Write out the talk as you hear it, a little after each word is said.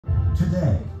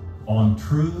Today, on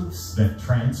Truths That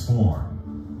Transform.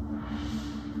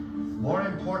 More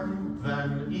important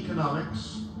than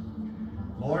economics,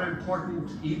 more important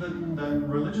even than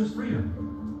religious freedom,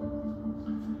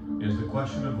 is the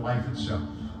question of life itself.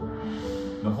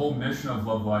 The whole mission of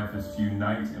Love Life is to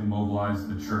unite and mobilize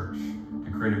the church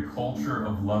to create a culture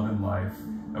of love and life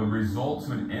that would result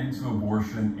to an end to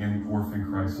abortion and the orphan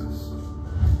crisis.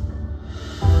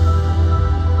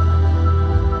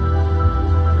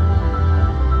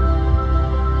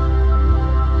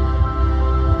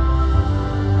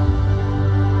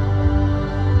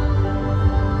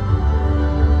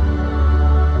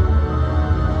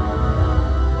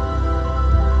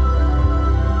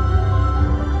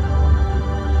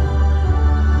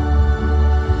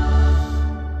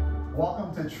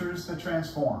 Truths to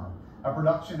Transform, a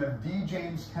production of D.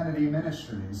 James Kennedy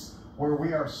Ministries, where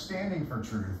we are standing for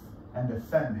truth and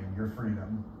defending your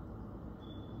freedom.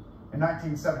 In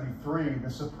 1973,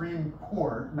 the Supreme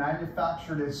Court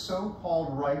manufactured a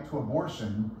so-called right to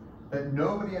abortion that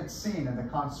nobody had seen in the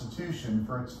Constitution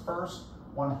for its first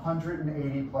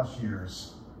 180 plus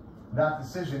years. That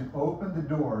decision opened the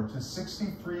door to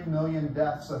 63 million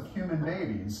deaths of human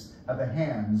babies at the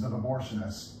hands of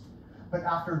abortionists. But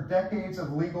after decades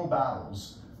of legal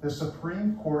battles, the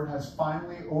Supreme Court has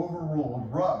finally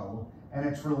overruled Roe and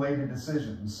its related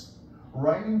decisions.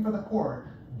 Writing for the court,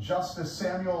 Justice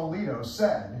Samuel Alito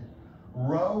said,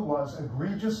 "Roe was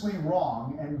egregiously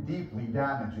wrong and deeply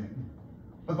damaging."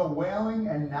 But the wailing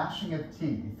and gnashing of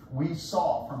teeth we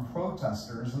saw from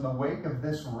protesters in the wake of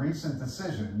this recent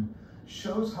decision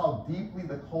shows how deeply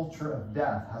the culture of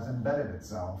death has embedded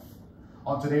itself.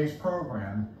 On today's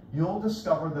program, you'll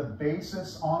discover the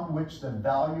basis on which the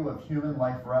value of human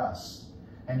life rests.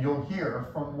 And you'll hear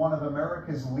from one of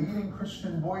America's leading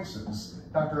Christian voices,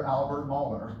 Dr. Albert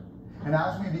Mohler. And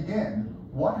as we begin,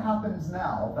 what happens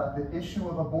now that the issue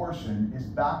of abortion is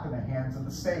back in the hands of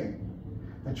the state?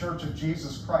 The Church of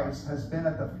Jesus Christ has been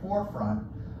at the forefront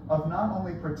of not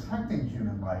only protecting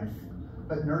human life,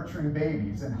 but nurturing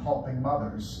babies and helping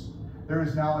mothers. There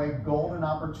is now a golden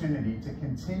opportunity to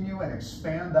continue and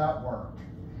expand that work.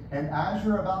 And as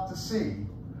you're about to see,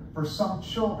 for some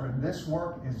children, this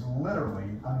work is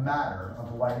literally a matter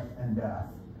of life and death.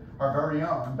 Our very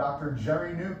own Dr.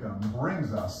 Jerry Newcomb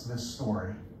brings us this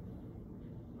story.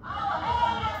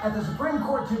 At the Supreme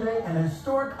Court today, an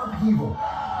historic upheaval.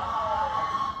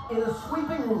 In a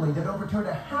sweeping ruling that overturned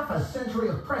a half a century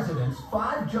of precedents,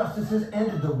 5 justices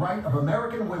ended the right of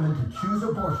American women to choose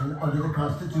abortion under the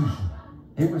Constitution.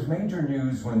 It was major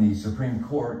news when the Supreme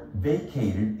Court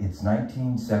vacated its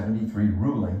 1973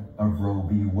 ruling of Roe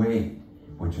v. Wade,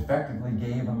 which effectively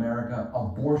gave America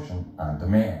abortion on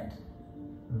demand.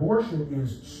 Abortion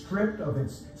is stripped of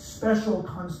its special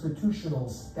constitutional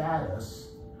status,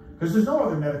 because there's no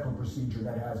other medical procedure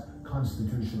that has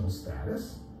constitutional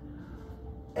status,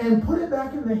 and put it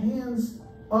back in the hands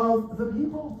of the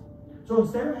people. So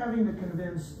instead of having to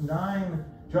convince 9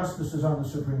 justices on the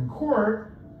Supreme Court,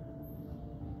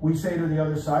 we say to the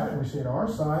other side, and we say to our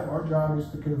side, our job is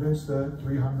to convince the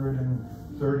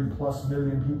 330 plus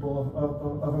million people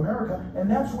of America, and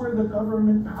that's where the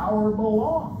government power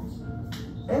belongs.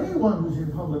 Anyone who's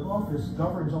in public office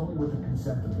governs only with the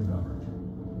consent of the governed.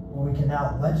 Well, we can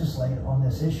now legislate on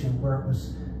this issue where it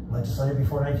was legislated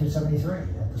before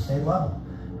 1973 at the state level.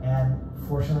 And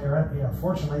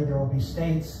fortunately, there will be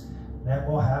states that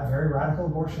will have very radical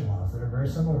abortion laws that are very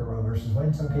similar to Roe versus Wade,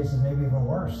 in some cases maybe even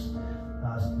worse.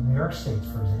 New York State,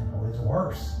 for example, is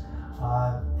worse.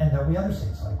 And there'll be other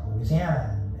states like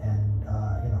Louisiana and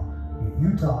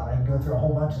Utah. I can go through a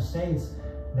whole bunch of states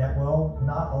that will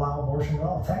not allow abortion at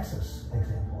all. Texas,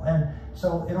 example. And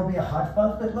so it'll be a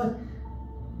hodgepodge, but look,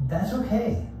 that's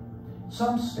okay.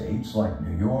 Some states like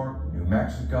New York, New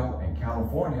Mexico, and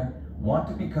California want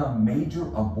to become major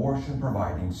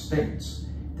abortion-providing states.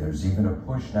 There's even a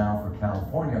push now for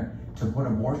California to put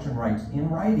abortion rights in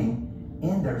writing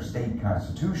in their state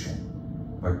constitution.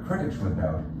 But critics would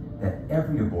note that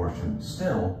every abortion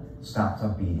still stops a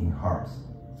beating heart.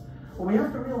 Well, we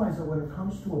have to realize that when it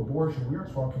comes to abortion, we are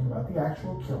talking about the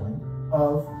actual killing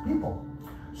of people.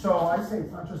 So I say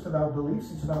it's not just about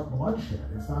beliefs, it's about bloodshed.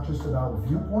 It's not just about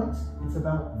viewpoints, it's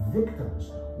about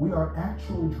victims. We are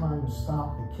actually trying to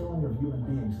stop the killing of human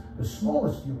beings, the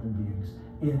smallest human beings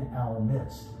in our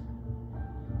midst.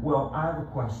 Well, I have a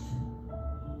question.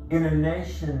 In a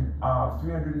nation of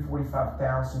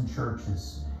 345,000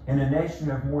 churches, in a nation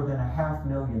of more than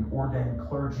 500,000 ordained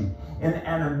clergy, in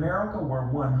an America where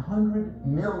 100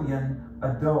 million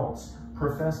adults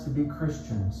profess to be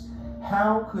Christians,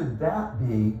 how could that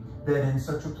be that in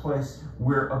such a place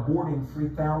we're aborting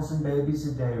 3,000 babies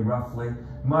a day, roughly,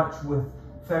 much with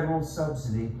federal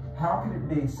subsidy. How could it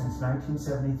be since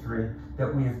 1973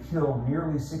 that we have killed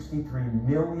nearly 63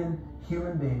 million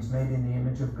human beings made in the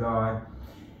image of God?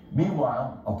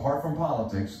 Meanwhile, apart from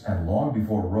politics, and long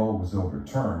before Roe was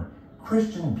overturned,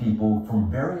 Christian people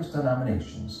from various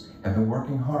denominations have been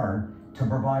working hard to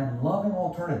provide loving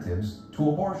alternatives to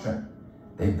abortion.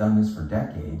 They've done this for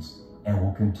decades and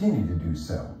will continue to do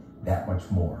so that much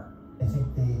more. I think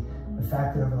the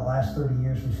fact that over the last 30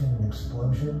 years we've seen an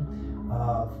explosion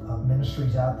of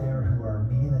ministries out there who are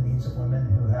meeting the needs of women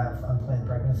who have unplanned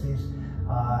pregnancies,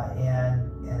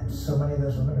 and so many of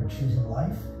those women are choosing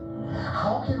life.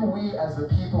 How can we as the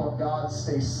people of God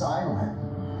stay silent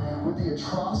with the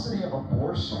atrocity of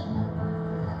abortion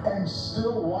and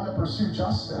still want to pursue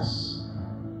justice?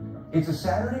 It's a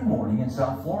Saturday morning in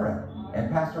South Florida,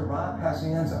 and Pastor Rob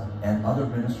Pacienza and other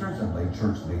ministers and lay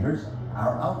church leaders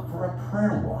are out for a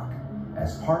prayer walk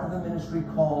as part of the ministry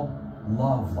called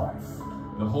Love Life.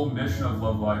 The whole mission of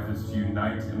Love Life is to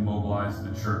unite and mobilize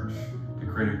the church to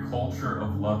create a culture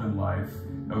of love and life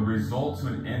that would result to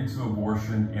an end to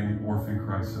abortion and the orphan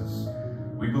crisis.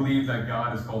 We believe that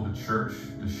God has called the church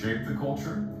to shape the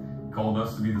culture. He called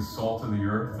us to be the salt of the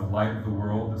earth, the light of the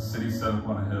world, the city set up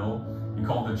on a hill. He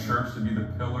called the church to be the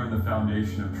pillar and the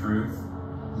foundation of truth.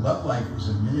 Love Life is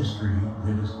a ministry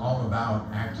that is all about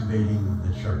activating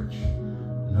the church.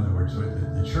 In other words,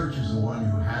 the church is the one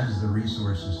who has the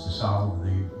resources to solve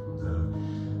the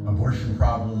abortion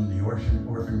problem, the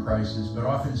orphan crisis, but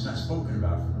often it's not spoken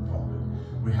about from the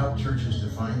pulpit. We help churches to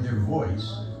find their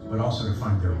voice, but also to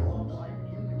find their role.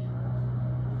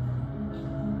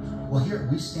 Well, here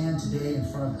we stand today in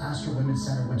front of Astor Women's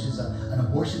Center, which is an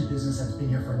abortion business that's been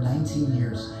here for 19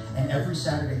 years. And every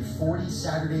Saturday, 40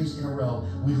 Saturdays in a row,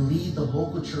 we lead the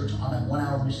local church on a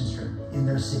 1-hour mission trip in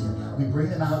their city. We bring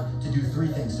them out to do 3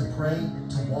 things: to pray,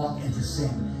 to walk, and to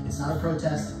sing. It's not a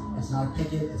protest, it's not a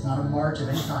picket, it's not a march of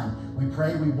any kind. We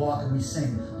pray, we walk, and we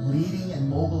sing, leading and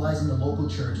mobilizing the local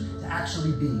church to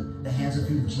actually be the hands and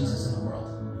feet of Jesus in the world.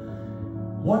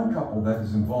 One couple that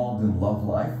is involved in Love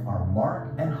Life are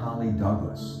Mark and Holly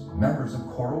Douglas, members of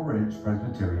Coral Ridge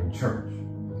Presbyterian Church.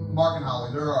 Mark and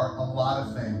Holly, there are a lot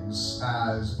of things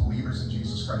as believers in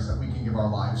Jesus Christ that we can give our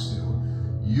lives to.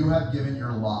 You have given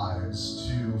your lives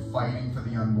to fighting for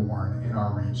the unborn in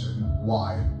our region.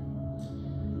 Why?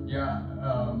 Yeah,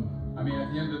 I mean,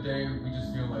 at the end of the day, we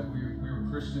just feel like we were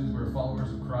Christians, we were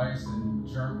followers of Christ in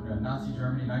Nazi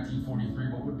Germany,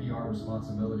 1943. What would be our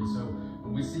responsibility? So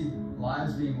when we see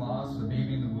lives being lost with a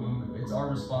baby in the womb, it's our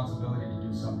responsibility to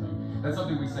do something. That's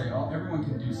something we say, oh, everyone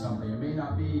can do something. It may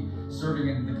not be serving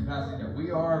in the capacity that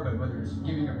we are, but whether it's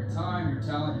giving up your time, your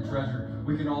talent, your treasure,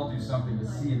 we can all do something to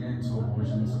see an end to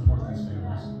abortion and support these families.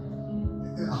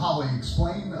 Holly,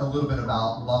 explain a little bit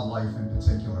about Love Life in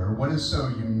particular. What is so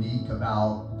unique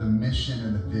about the mission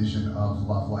and the vision of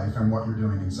Love Life and what you're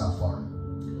doing in South Florida?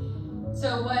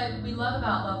 So what we love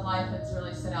about Love Life that's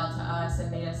really stood out to us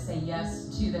and made us say yes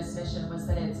to this mission was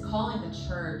that it's calling the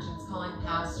church, it's calling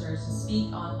pastors to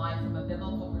speak on life from a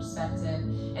biblical perspective,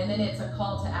 and then it's a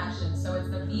call to action. So it's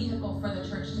the vehicle for the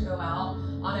church to go out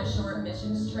on a short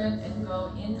missions trip and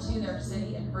go into their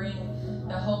city and bring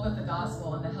the hope of the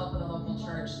gospel and the help of the local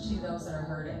church to those that are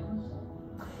hurting.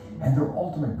 And their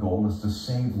ultimate goal is to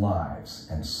save lives,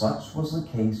 and such was the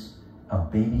case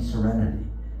of baby Serenity,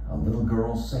 a little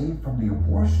girl saved from the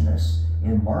abortionists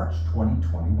in March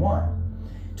 2021.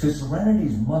 To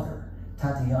Serenity's mother,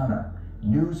 Tatiana,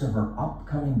 news of her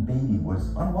upcoming baby was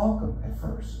unwelcome at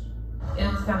first. It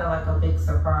was kind of like a big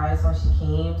surprise when she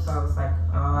came, so I was like,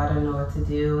 oh, I don't know what to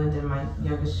do. And then my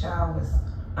youngest child was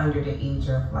under the age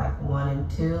of like 1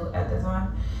 and 2 at the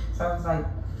time. So I was like,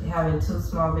 having 2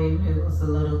 small babies was a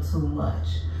little too much.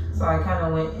 So I kind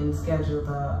of went and scheduled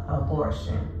the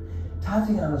abortion.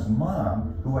 Tatiana's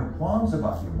mom, who had qualms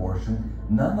about the abortion,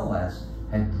 nonetheless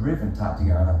had driven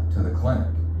Tatiana to the clinic.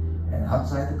 And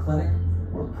outside the clinic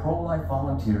were pro-life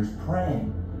volunteers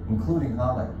praying, including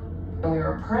Holly. We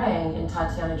were praying and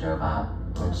Tatiana drove up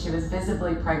and she was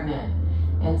visibly pregnant.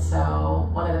 And so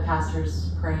one of the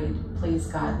pastors prayed, please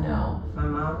God, no. My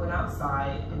mom went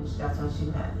outside and that's when she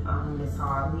met Miss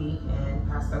Holly and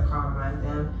Pastor Carmine and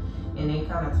them. And they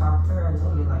kind of talked to her and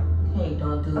told me like, hey,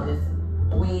 don't do this.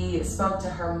 We spoke to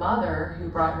her mother who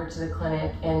brought her to the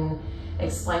clinic and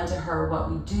explained to her what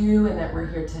we do and that we're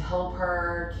here to help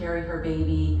her carry her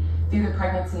baby through the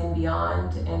pregnancy and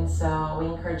beyond. And so we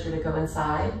encouraged her to go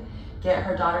inside, get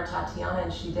her daughter Tatiana,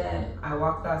 and she did. I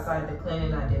walked outside the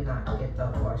clinic and I did not get the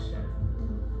abortion.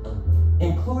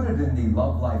 Included in the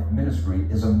Love Life ministry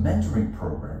is a mentoring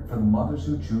program for the mothers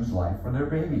who choose life for their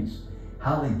babies.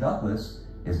 Holly Douglas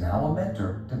is now a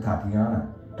mentor to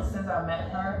Tatiana. Since I met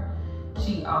her,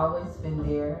 she's always been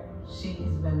there. She's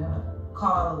been a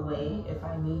call away. If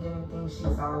I need anything,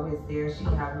 she's always there. She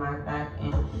has my back,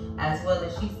 and as well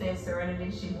as she stays Serenity,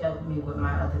 she helped me with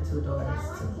my other two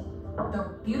daughters too.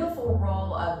 The beautiful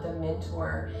role of the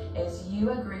mentor is you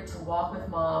agreed to walk with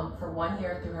Mom for 1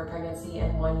 year through her pregnancy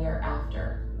and 1 year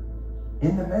after.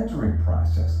 In the mentoring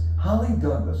process, Holly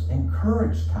Douglas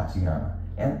encouraged Tatiana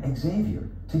and Xavier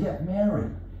to get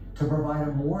married to provide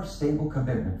a more stable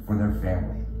commitment for their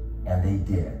family, and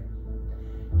they did.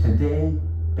 Today,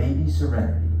 Baby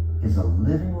Serenity is a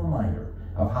living reminder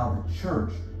of how the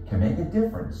church can make a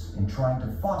difference in trying to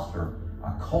foster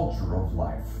a culture of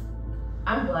life.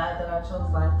 I'm glad that I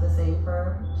chose life to save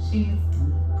her. She's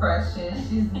precious,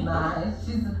 she's nice,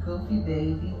 she's a goofy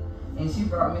baby, and she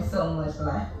brought me so much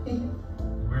life.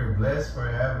 We're blessed for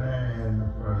having her and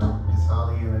for Miss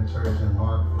Holly in the church and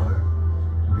Mark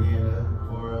for being there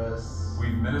for us.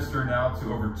 We've ministered now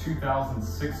to over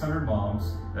 2,600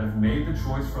 moms that have made the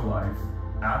choice for life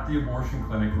at the abortion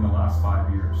clinic in the last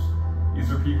 5 years.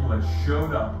 These are people that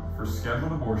showed up for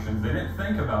scheduled abortions. They didn't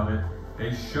think about it,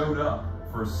 they showed up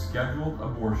for a scheduled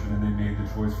abortion and they made the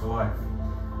choice for life.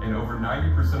 And over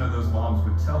 90% of those moms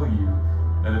would tell you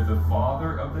that if the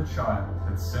father of the child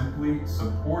had simply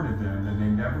supported them, then they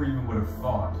never even would have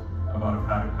thought about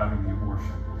having the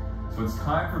abortion. So it's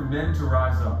time for men to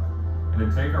rise up and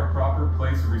to take our proper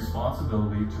place of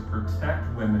responsibility to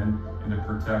protect women and to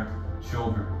protect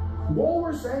children. All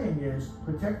we're saying is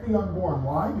protect the unborn.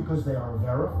 Why? Because they are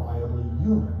verifiably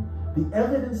human. The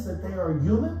evidence that they are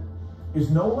human is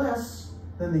no less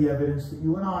than the evidence that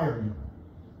you and I are human.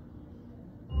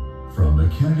 From the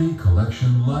Kennedy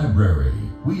Collection Library,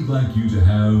 we'd like you to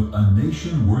have A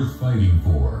Nation Worth Fighting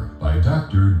For by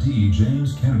Dr. D.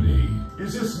 James Kennedy.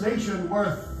 Is this nation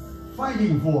worth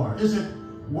fighting for? Is it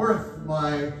worth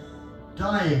my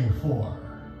dying for?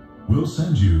 We'll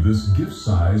send you this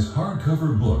gift-size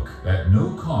hardcover book at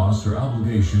no cost or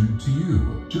obligation to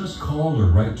you. Just call or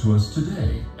write to us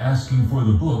today asking for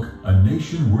the book A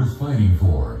Nation Worth Fighting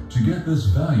For to get this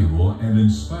valuable and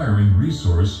inspiring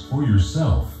resource for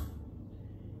yourself.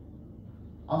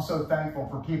 I'm so thankful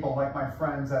for people like my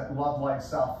friends at Love Life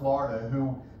South Florida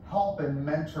who help and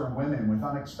mentor women with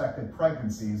unexpected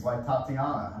pregnancies like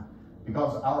Tatiana,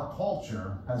 because our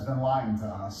culture has been lying to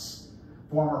us.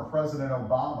 Former President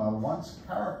Obama once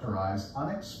characterized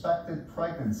unexpected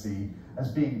pregnancy as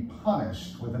being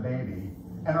punished with a baby.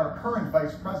 And our current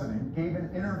Vice President gave an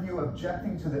interview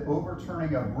objecting to the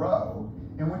overturning of Roe,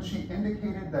 in which she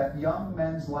indicated that young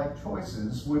men's life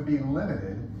choices would be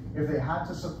limited if they had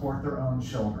to support their own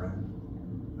children.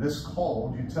 This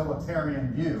cold,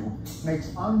 utilitarian view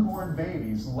makes unborn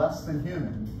babies less than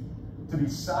human, to be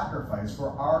sacrificed for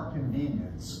our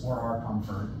convenience or our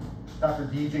comfort. Dr.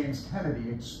 D. James Kennedy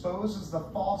exposes the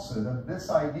falsehood of this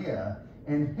idea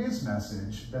in his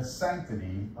message, The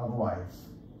Sanctity of Life.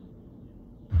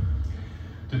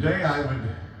 Today I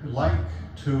would like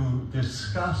to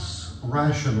discuss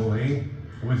rationally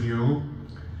with you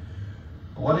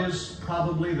what is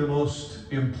probably the most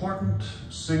important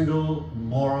single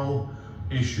moral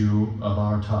issue of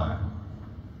our time,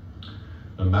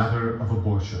 the matter of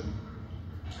abortion.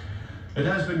 It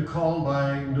has been called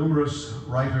by numerous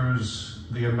writers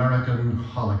the American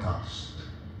Holocaust.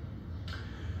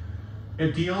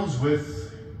 It deals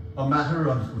with a matter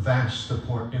of vast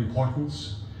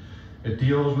importance. It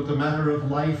deals with the matter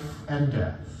of life and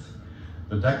death.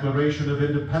 The Declaration of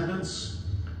Independence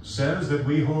says that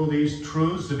we hold these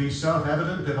truths to be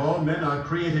self-evident, that all men are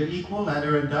created equal and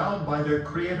are endowed by their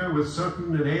Creator with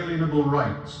certain inalienable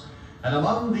rights. And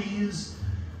among these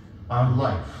are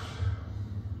life.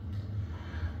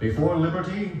 Before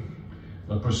liberty,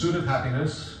 the pursuit of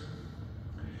happiness,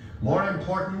 more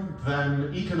important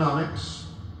than economics,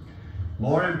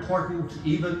 more important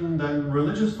even than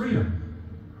religious freedom,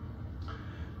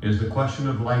 is the question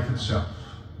of life itself.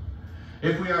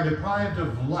 If we are deprived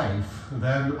of life,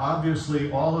 then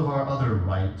obviously all of our other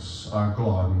rights are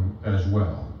gone as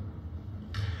well.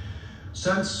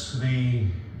 Since the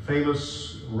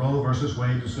famous Roe versus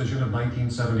Wade decision of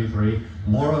 1973,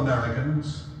 more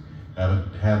Americans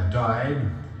have died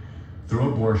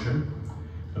through abortion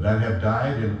than have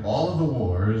died in all of the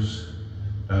wars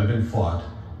that have been fought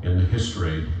in the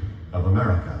history of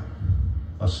America.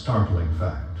 A startling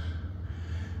fact.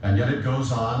 And yet it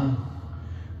goes on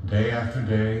day after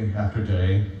day after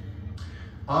day.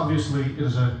 Obviously, it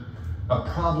is a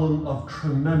problem of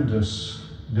tremendous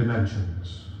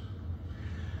dimensions.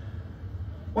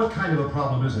 What kind of a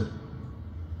problem is it?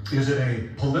 Is it a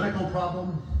political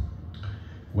problem?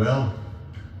 Well,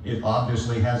 it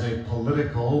obviously has a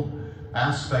political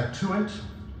aspect to it,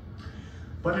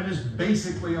 but it is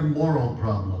basically a moral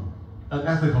problem, an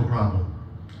ethical problem,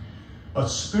 a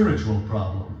spiritual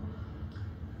problem,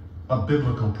 a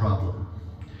biblical problem.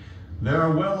 There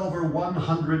are well over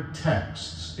 100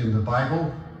 texts in the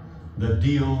Bible that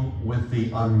deal with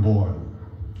the unborn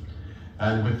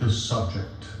and with this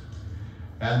subject.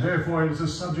 And therefore it is a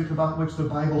subject about which the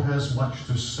Bible has much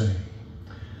to say.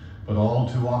 But all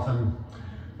too often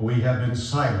we have been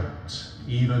silent,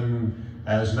 even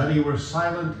as many were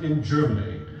silent in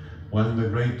Germany when the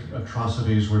great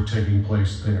atrocities were taking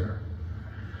place there.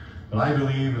 But I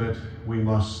believe that we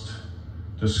must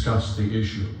discuss the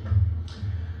issue.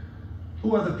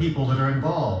 Who are the people that are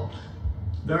involved?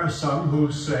 There are some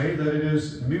who say that it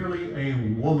is merely a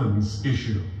woman's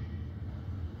issue.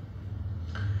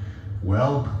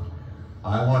 Well,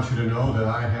 I want you to know that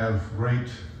I have great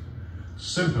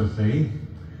sympathy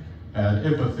and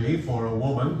empathy for a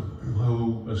woman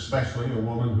who, especially a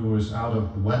woman who is out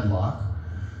of wedlock,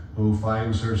 who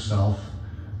finds herself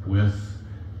with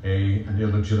an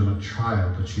illegitimate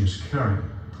child that she is carrying.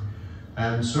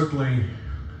 And certainly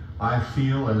I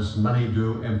feel, as many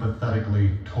do,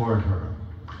 empathetically toward her,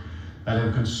 and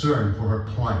am concerned for her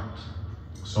plight.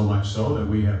 So much so that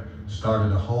we have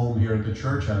started a home here at the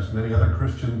church, as many other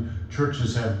Christian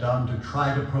churches have done, to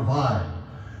try to provide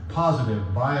positive,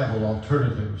 viable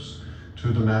alternatives to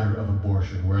the matter of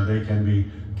abortion, where they can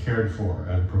be cared for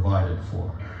and provided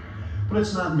for. But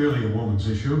it's not merely a woman's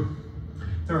issue.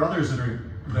 There are others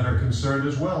that are concerned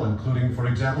as well, including, for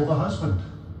example, the husband.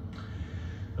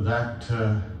 That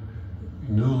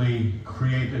newly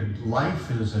created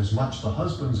life is as much the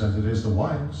husband's as it is the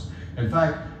wife's. In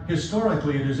fact,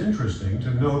 historically, it is interesting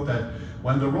to note that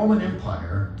when the Roman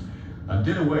Empire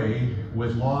did away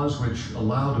with laws which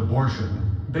allowed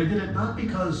abortion, they did it not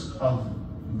because of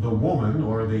the woman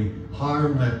or the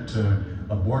harm that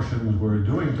abortions were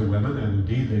doing to women, and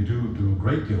indeed they do a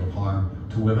great deal of harm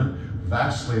to women,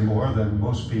 vastly more than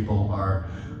most people are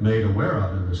made aware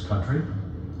of in this country.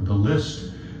 The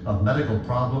list of medical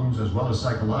problems as well as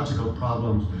psychological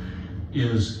problems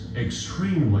is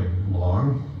extremely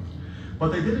long.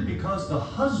 But they did it because the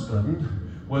husband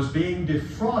was being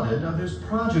defrauded of his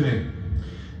progeny.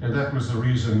 And that was the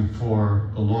reason for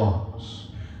the laws.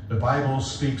 The Bible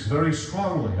speaks very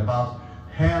strongly about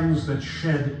hands that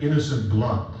shed innocent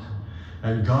blood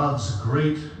and God's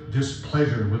great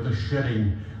displeasure with the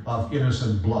shedding of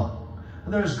innocent blood.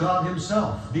 And there's God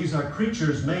himself. These are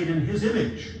creatures made in his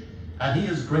image, and he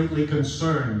is greatly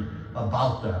concerned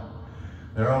about them.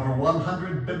 There are over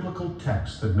 100 biblical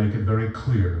texts that make it very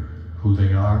clear who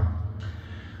they are.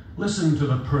 Listen to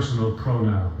the personal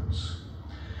pronouns.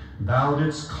 Thou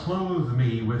didst clothe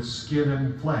me with skin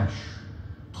and flesh.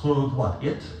 Clothe what?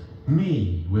 It?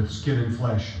 Me with skin and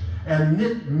flesh. And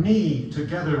knit me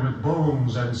together with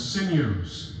bones and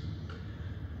sinews.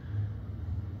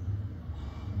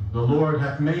 The Lord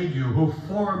hath made you, who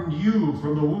formed you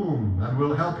from the womb, and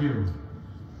will help you.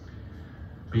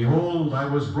 Behold, I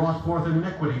was brought forth in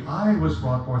iniquity. I was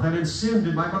brought forth, and in sin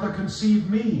did my mother conceive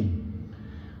me.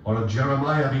 Or of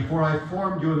Jeremiah, before I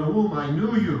formed you in the womb, I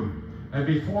knew you. And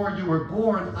before you were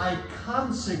born, I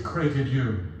consecrated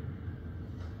you.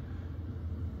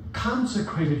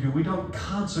 Consecrated you. We don't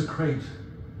consecrate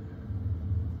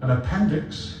an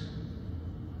appendix,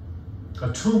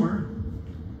 a tumor,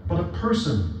 but a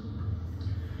person.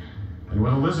 And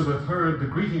when Elizabeth heard the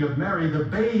greeting of Mary, the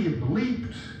babe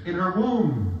leaped in her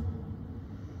womb.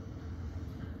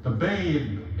 The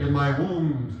babe in my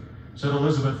womb, said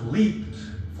Elizabeth, leaped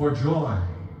for joy.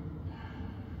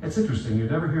 It's interesting, you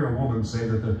never hear a woman say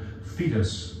that the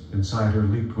fetus inside her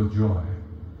leaped with joy.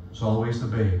 It's always the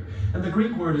babe. And the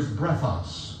Greek word is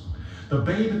brephos. The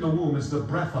babe in the womb is the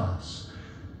brephos.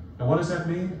 And what does that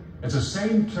mean? It's the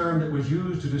same term that was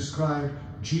used to describe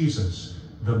Jesus,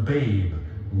 the babe,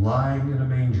 lying in a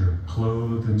manger,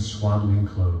 clothed in swaddling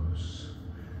clothes.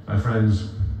 My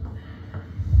friends,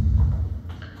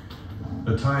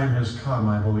 the time has come,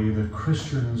 I believe, that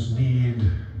Christians need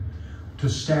to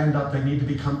stand up. They need to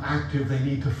become active. They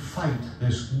need to fight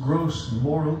this gross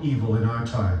moral evil in our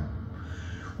time.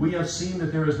 We have seen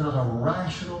that there is not a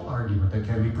rational argument that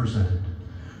can be presented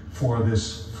for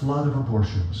this flood of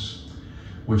abortions,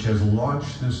 which has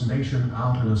launched this nation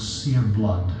out in a sea of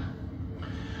blood.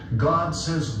 God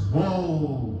says,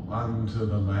 woe unto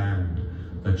the land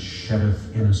that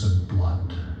sheddeth innocent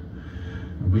blood.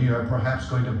 We are perhaps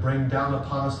going to bring down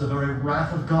upon us the very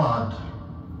wrath of God.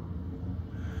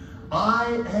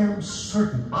 I am as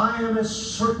certain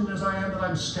as I am that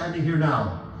I'm standing here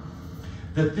now,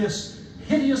 that this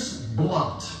hideous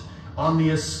blot on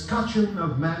the escutcheon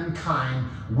of mankind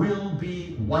will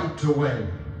be wiped away.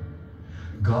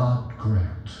 God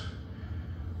grant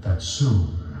that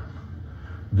soon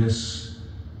this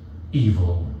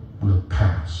evil will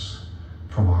pass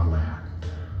from our land.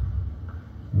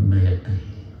 May it be.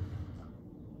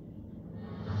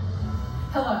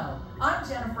 Hello, I'm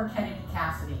Jennifer Kennedy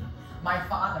Cassidy. My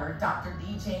father, Dr.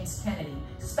 D. James Kennedy,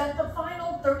 spent the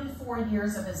final 34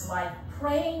 years of his life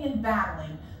praying and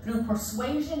battling through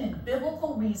persuasion and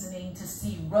biblical reasoning to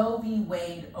see Roe v.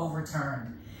 Wade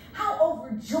overturned. How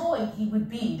overjoyed he would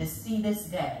be to see this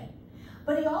day.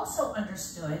 But he also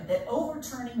understood that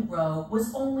overturning Roe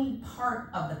was only part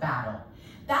of the battle.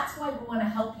 That's why we want to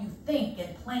help you think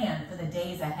and plan for the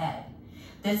days ahead.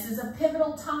 This is a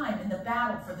pivotal time in the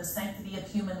battle for the sanctity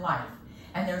of human life.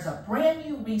 And there's a brand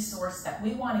new resource that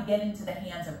we want to get into the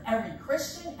hands of every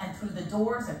Christian and through the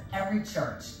doors of every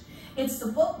church. It's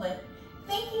the booklet,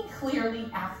 Thinking Clearly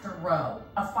After Roe,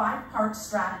 a 5-part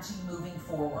strategy moving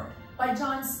forward, by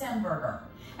John Stemberger.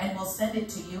 And we'll send it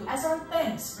to you as our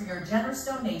thanks for your generous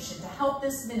donation to help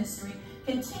this ministry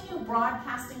continue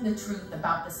broadcasting the truth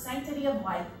about the sanctity of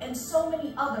life and so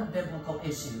many other biblical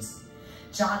issues.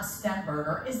 John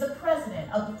Stemberger is the president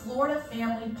of the Florida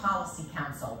Family Policy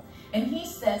Council, and he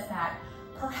says that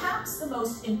perhaps the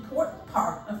most important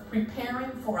part of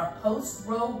preparing for a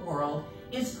post-Roe world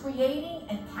is creating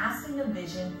and casting a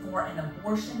vision for an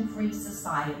abortion-free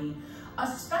society,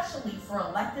 especially for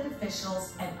elected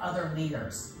officials and other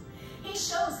leaders. He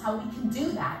shows how we can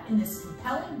do that in this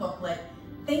compelling booklet,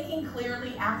 Thinking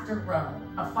Clearly After Roe,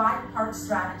 a 5-part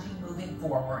strategy moving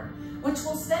forward, which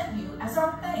we'll send you as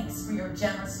our thanks for your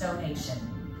generous donation.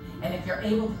 And if you're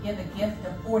able to give a gift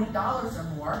of $40 or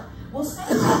more, we'll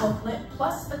send you the booklet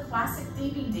plus the classic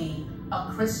DVD,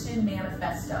 A Christian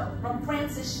Manifesto, from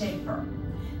Francis Schaeffer.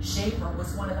 Schaeffer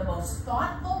was one of the most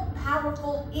thoughtful,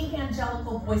 powerful,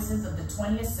 evangelical voices of the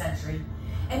 20th century,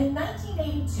 and in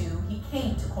 1982, he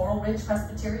came to Coral Ridge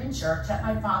Presbyterian Church at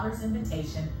my father's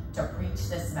invitation to preach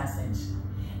this message.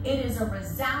 It is a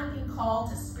resounding call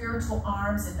to spiritual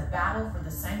arms in the battle for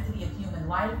the sanctity of human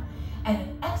life, and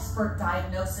an expert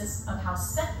diagnosis of how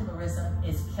secularism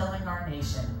is killing our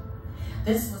nation.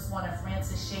 This was one of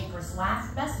Francis Schaeffer's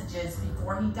last messages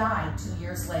before he died 2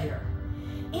 years later.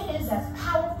 It is as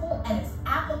powerful and as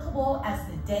applicable as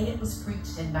the day it was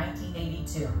preached in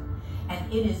 1982,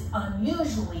 and it is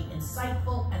unusually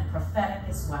insightful and prophetic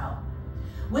as well.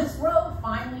 With Roe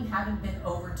finally having been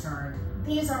overturned,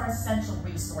 these are essential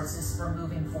resources for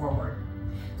moving forward.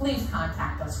 Please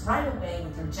contact us right away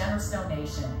with your generous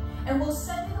donation, and we'll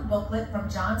send you the booklet from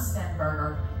John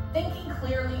Stemberger, Thinking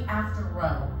Clearly After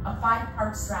Roe, a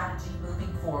 5-part strategy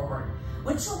moving forward,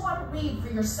 which you'll want to read for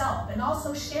yourself and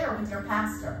also share with your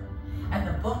pastor. And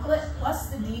the booklet plus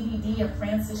the DVD of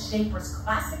Francis Schaeffer's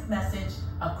classic message,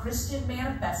 A Christian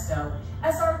Manifesto,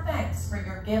 as our thanks for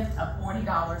your gift of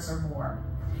 $40 or more.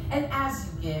 And as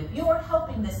you give, you are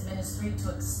helping this ministry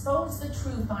to expose the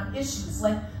truth on issues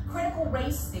like critical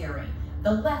race theory,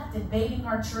 the left invading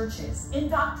our churches,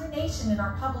 indoctrination in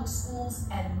our public schools,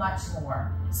 and much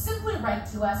more. Simply write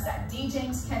to us at D.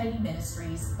 James Kennedy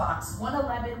Ministries, Box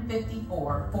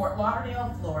 11154, Fort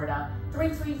Lauderdale, Florida,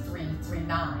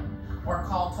 33339, or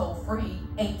call toll-free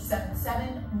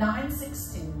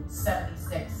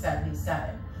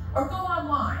 877-962-7677, or go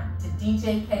online to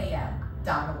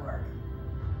djkm.org.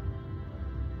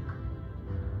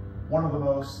 One of the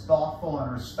most thoughtful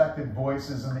and respected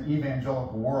voices in the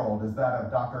evangelical world is that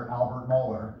of Dr. Albert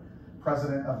Mohler,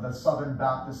 president of the Southern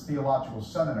Baptist Theological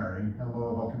Seminary in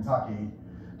Louisville, Kentucky.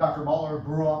 Dr. Mohler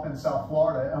grew up in South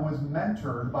Florida and was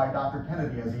mentored by Dr.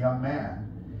 Kennedy as a young man.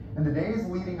 In the days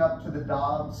leading up to the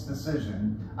Dobbs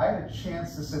decision, I had a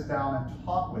chance to sit down and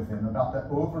talk with him about the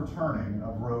overturning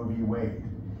of Roe v. Wade.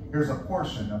 Here's a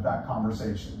portion of that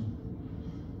conversation.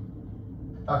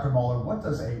 Dr. Mohler, what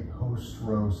does a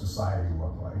post-Roe society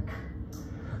look like?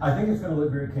 I think it's going to look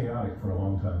very chaotic for a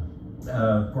long time.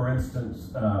 For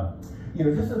instance,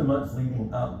 just in the months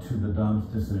leading up to the Dobbs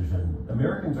decision,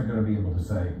 Americans are going to be able to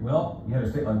say, well, you had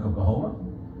a state like Oklahoma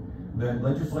that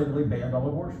legislatively banned all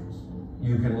abortions.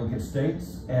 You can look at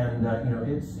states, and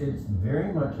it's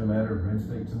very much a matter of red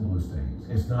states and blue states.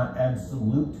 It's not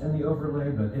absolute in the overlay,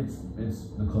 but it's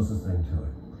the closest thing to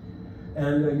it.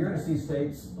 And you're going to see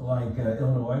states like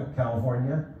Illinois,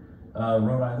 California,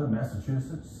 Rhode Island,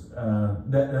 Massachusetts,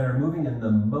 that are moving in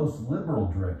the most liberal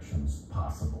directions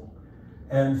possible.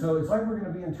 And so it's like we're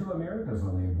going to be in two Americas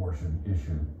on the abortion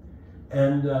issue.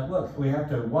 And look, we have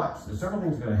to watch. Several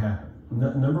things are going to happen.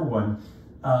 Number one,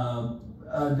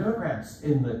 Democrats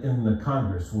in the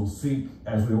Congress will seek,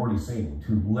 as we've already seen,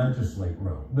 to legislate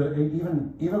Roe. But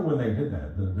even when they did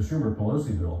that, the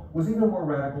Schumer-Pelosi bill was even more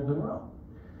radical than Roe.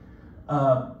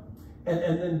 And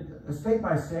then state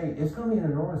by state, it's going to be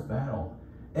an enormous battle.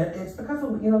 And it's because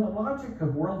of, the logic of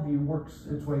worldview works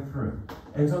its way through.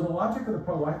 And so the logic of the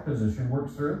pro-life position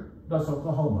works through, thus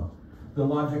Oklahoma. The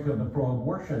logic of the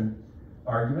pro-abortion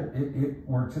argument, it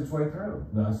works its way through,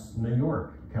 thus New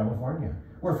York, California,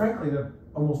 where frankly they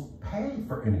almost pay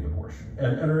for any abortion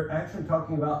and are actually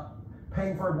talking about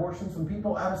paying for abortions from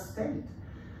people out of state.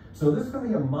 So this is going to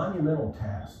be a monumental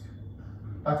task.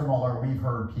 Dr. Muller, we've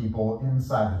heard people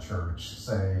inside the church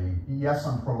say, yes,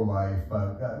 I'm pro-life,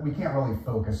 but we can't really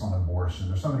focus on abortion.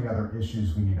 There's so many other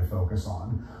issues we need to focus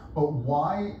on. But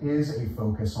why is a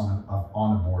focus on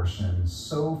abortion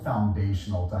so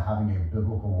foundational to having a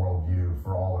biblical worldview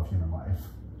for all of human life?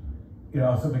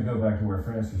 I'll simply go back to where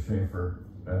Francis Schaeffer,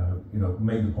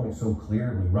 made the point so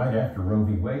clearly right after Roe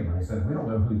v. Wade, when he said, if we don't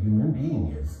know who a human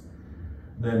being is,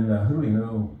 then who do we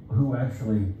know who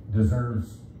actually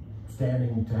deserves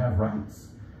standing to have rights?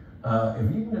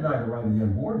 If you can deny the right of the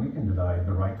unborn, you can deny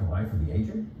the right to life of the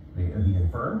aged, the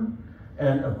infirm.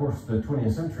 And of course, the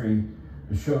 20th century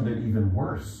showed that even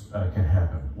worse can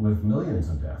happen with millions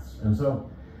of deaths. And so,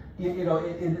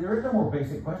 there is no more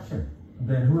basic question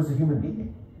than who is a human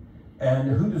being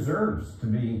and who deserves to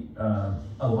be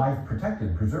a life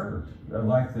protected, preserved, a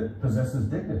life that possesses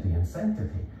dignity and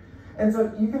sanctity. And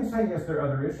so you can say, yes, there are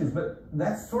other issues, but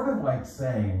that's sort of like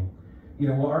saying,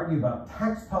 we'll argue about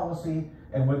tax policy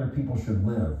and whether people should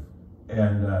live.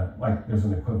 And like there's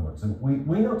an equivalence. And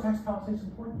we know tax policy is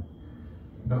important,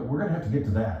 but we're gonna have to get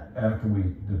to that after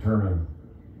we determine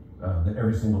that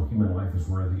every single human life is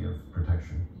worthy of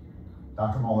protection.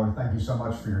 Dr. Muller, thank you so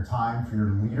much for your time, for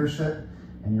your leadership,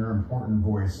 and your important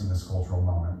voice in this cultural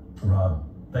moment. Rob,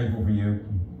 thankful for you.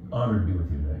 Honored to be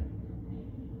with you today.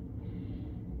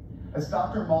 As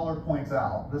Dr. Muller points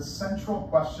out, the central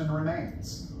question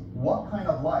remains: what kind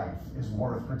of life is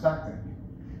worth protecting?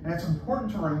 And it's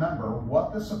important to remember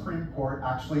what the Supreme Court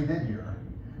actually did here.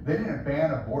 They didn't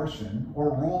ban abortion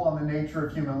or rule on the nature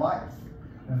of human life.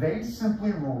 They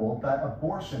simply ruled that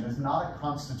abortion is not a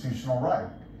constitutional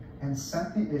right and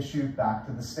sent the issue back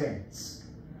to the states.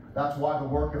 That's why the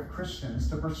work of Christians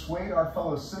to persuade our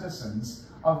fellow citizens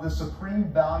of the supreme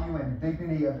value and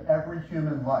dignity of every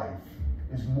human life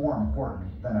is more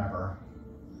important than ever.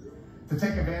 To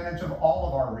take advantage of all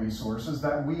of our resources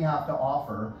that we have to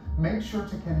offer, make sure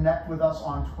to connect with us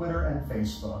on Twitter and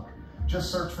Facebook.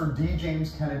 Just search for D.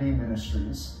 James Kennedy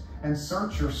Ministries and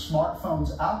search your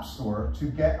smartphone's app store to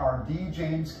get our D.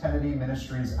 James Kennedy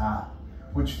Ministries app,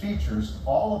 which features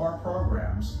all of our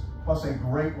programs, plus a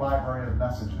great library of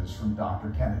messages from Dr.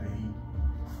 Kennedy.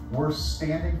 We're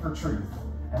standing for truth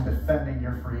and defending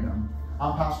your freedom.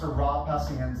 I'm Pastor Rob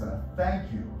Pacienza.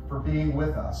 Thank you for being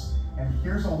with us. And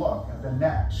here's a look at the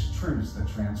next Truths That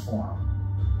Transform.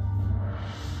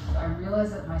 I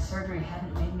realized that my surgery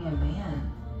hadn't made me a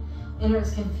man. And it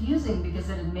was confusing because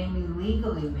it had made me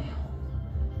legally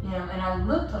male. And I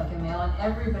looked like a male and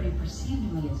everybody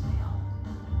perceived me as male.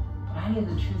 But I knew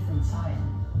the truth inside.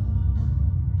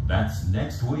 That's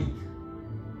next week.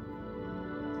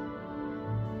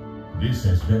 This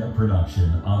has been a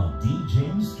production of D.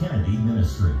 James Kennedy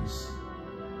Ministries.